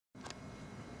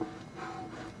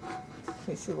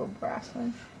Can you see a little brass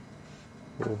line?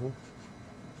 Mm-hmm.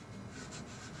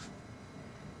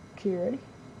 Okay, you ready?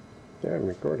 Yeah, I'm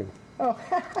recording. Oh.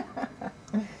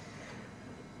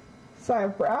 So I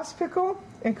have brass pickle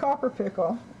and copper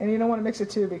pickle, and you don't want to mix the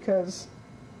two because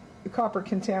the copper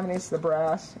contaminates the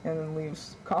brass and then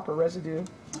leaves copper residue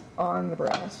on the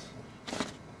brass.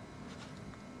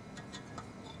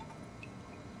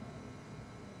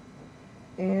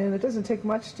 And it doesn't take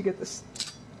much to get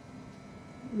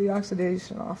the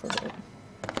oxidation off of it.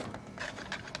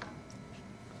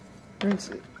 It's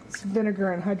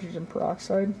vinegar and hydrogen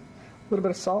peroxide, a little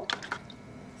bit of salt.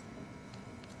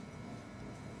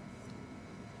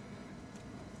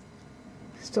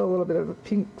 Still a little bit of a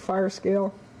pink fire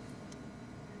scale.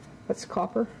 That's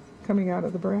copper coming out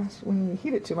of the brass when you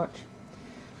heat it too much,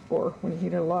 or when you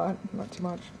heat it a lot, not too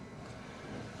much.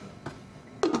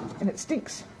 And it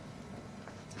stinks.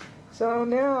 So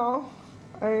now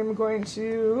I'm going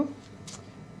to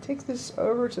take this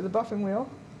over to the buffing wheel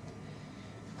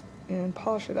and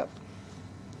polish it up.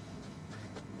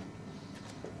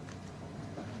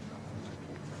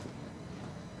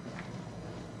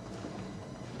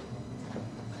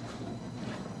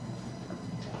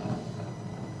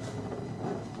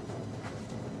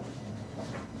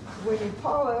 When you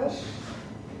polish,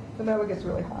 the metal gets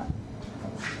really hot.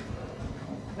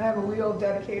 I have a wheel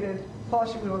dedicated,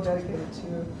 polishing wheel dedicated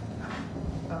to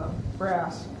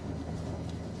brass.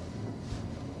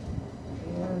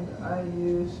 And I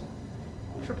use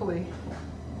triple E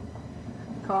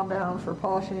compound for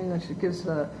polishing, which gives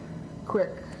a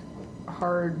quick,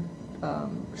 hard,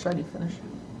 shiny finish.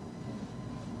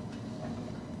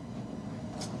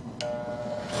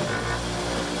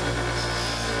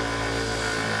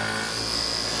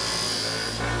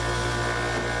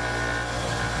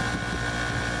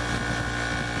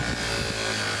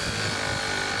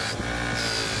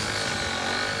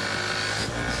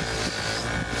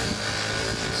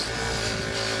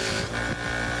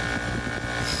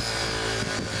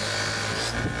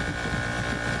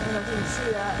 I don't know if you can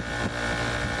see that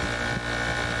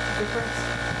difference.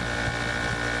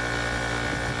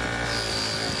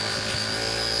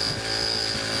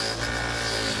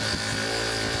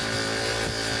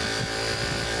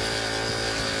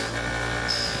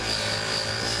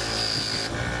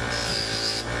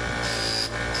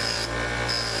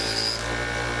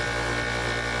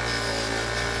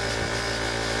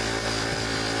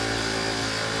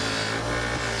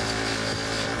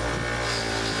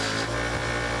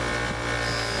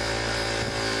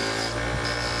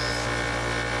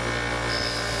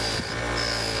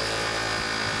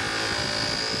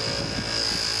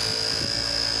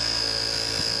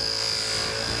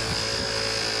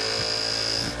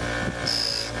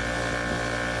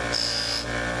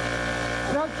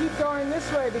 Don't keep going this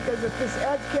way because if this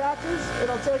edge catches,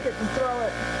 it'll take it and throw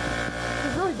it.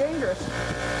 It's really dangerous.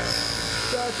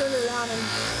 So I turn it around and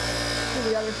do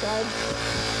the other side.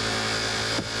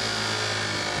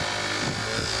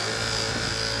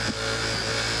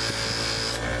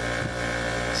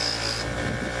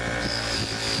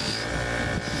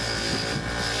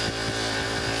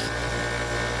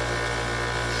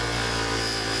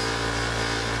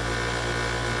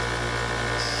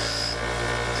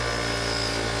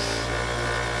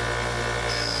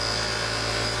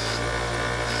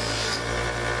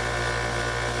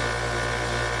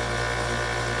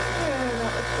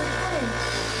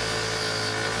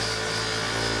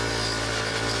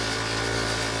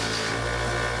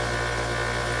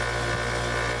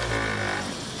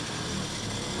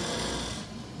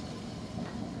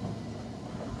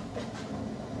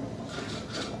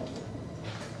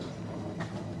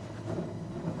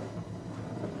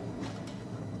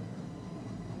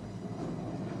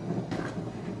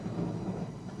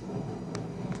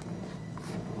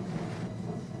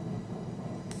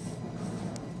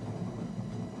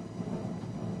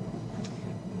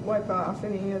 Wipe off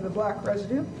any of the black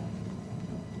residue,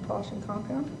 polishing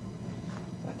compound.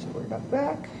 Not too worried about the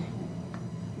back.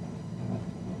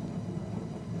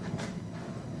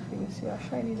 You can see how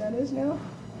shiny that is now.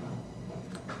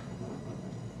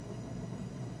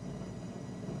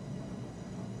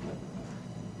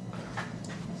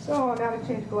 So now to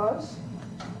change gloves.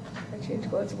 I change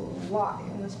gloves a lot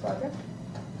in this project.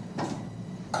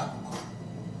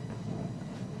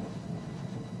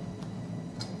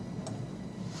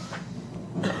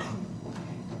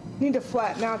 Need to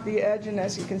flatten out the edge, and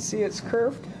as you can see it's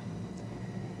curved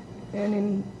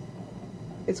and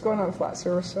it's going on a flat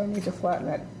surface, so I need to flatten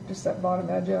that, just that bottom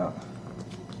edge out.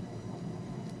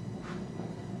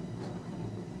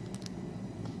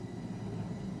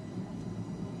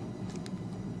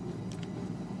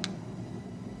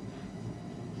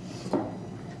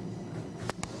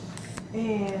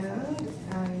 And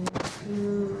I need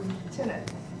to tin it,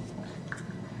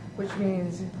 which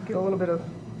means get a little bit of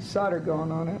solder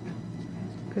going on it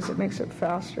because it makes it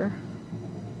faster.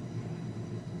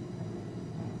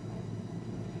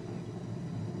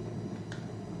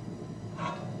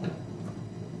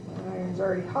 Iron's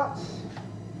already hot,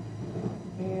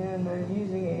 and I'm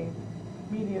using a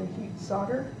medium heat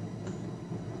solder.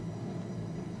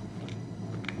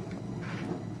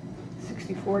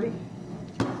 60-40.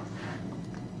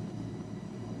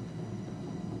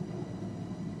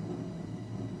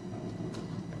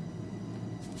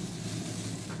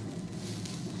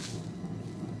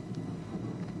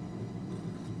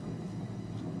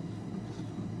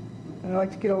 And I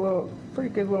like to get a pretty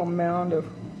good little mound of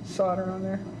solder on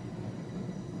there.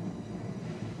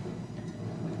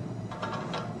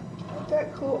 Let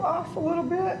that cool off a little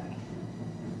bit.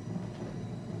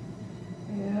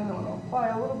 And I'm going to apply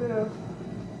a little bit of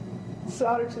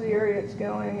solder to the area it's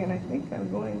going, and I think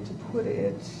I'm going to put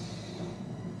it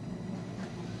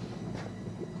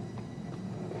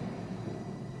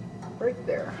right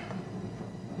there.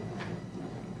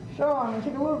 So I'm going to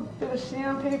take a little bit of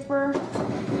sandpaper,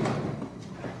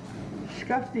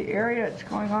 scuff the area it's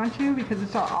going onto because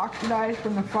it's all oxidized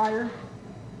from the fire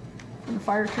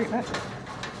treatment.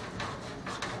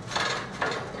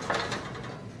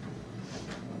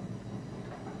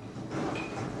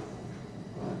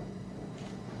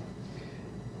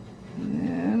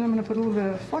 And I'm going to put a little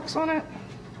bit of flux on it.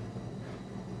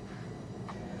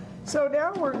 So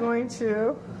now we're going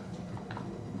to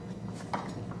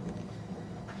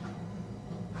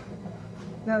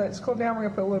now that it's cooled down, we're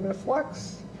going to put a little bit of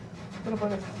flux. A little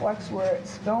bit of flux where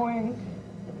it's going.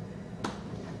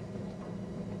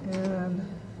 And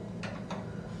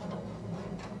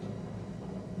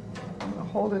I'm going to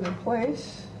hold it in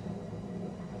place.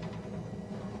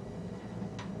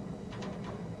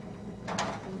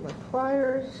 My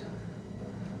pliers.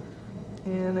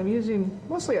 And I'm using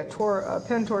mostly a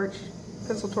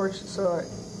pencil torch, so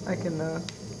I can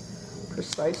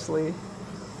precisely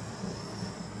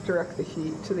direct the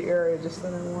heat to the area just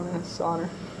that I want to solder.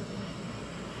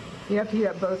 You have to heat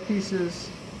up both pieces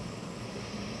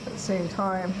at the same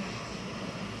time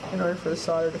in order for the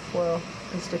solder to flow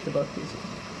and stick to both pieces.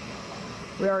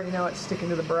 We already know it's sticking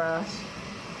to the brass.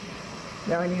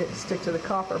 Now I need it to stick to the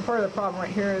copper. And part of the problem right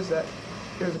here is that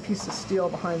there's a piece of steel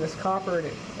behind this copper and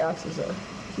it acts as a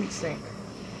heat sink.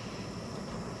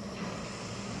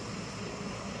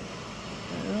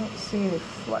 I don't see any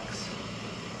flux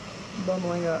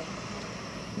bubbling up.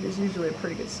 It is usually a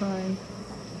pretty good sign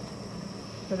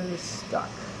that it is stuck.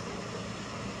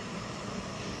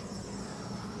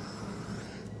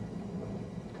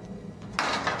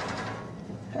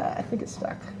 I think it's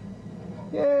stuck.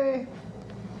 Yay!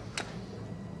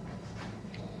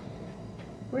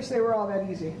 Wish they were all that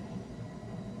easy.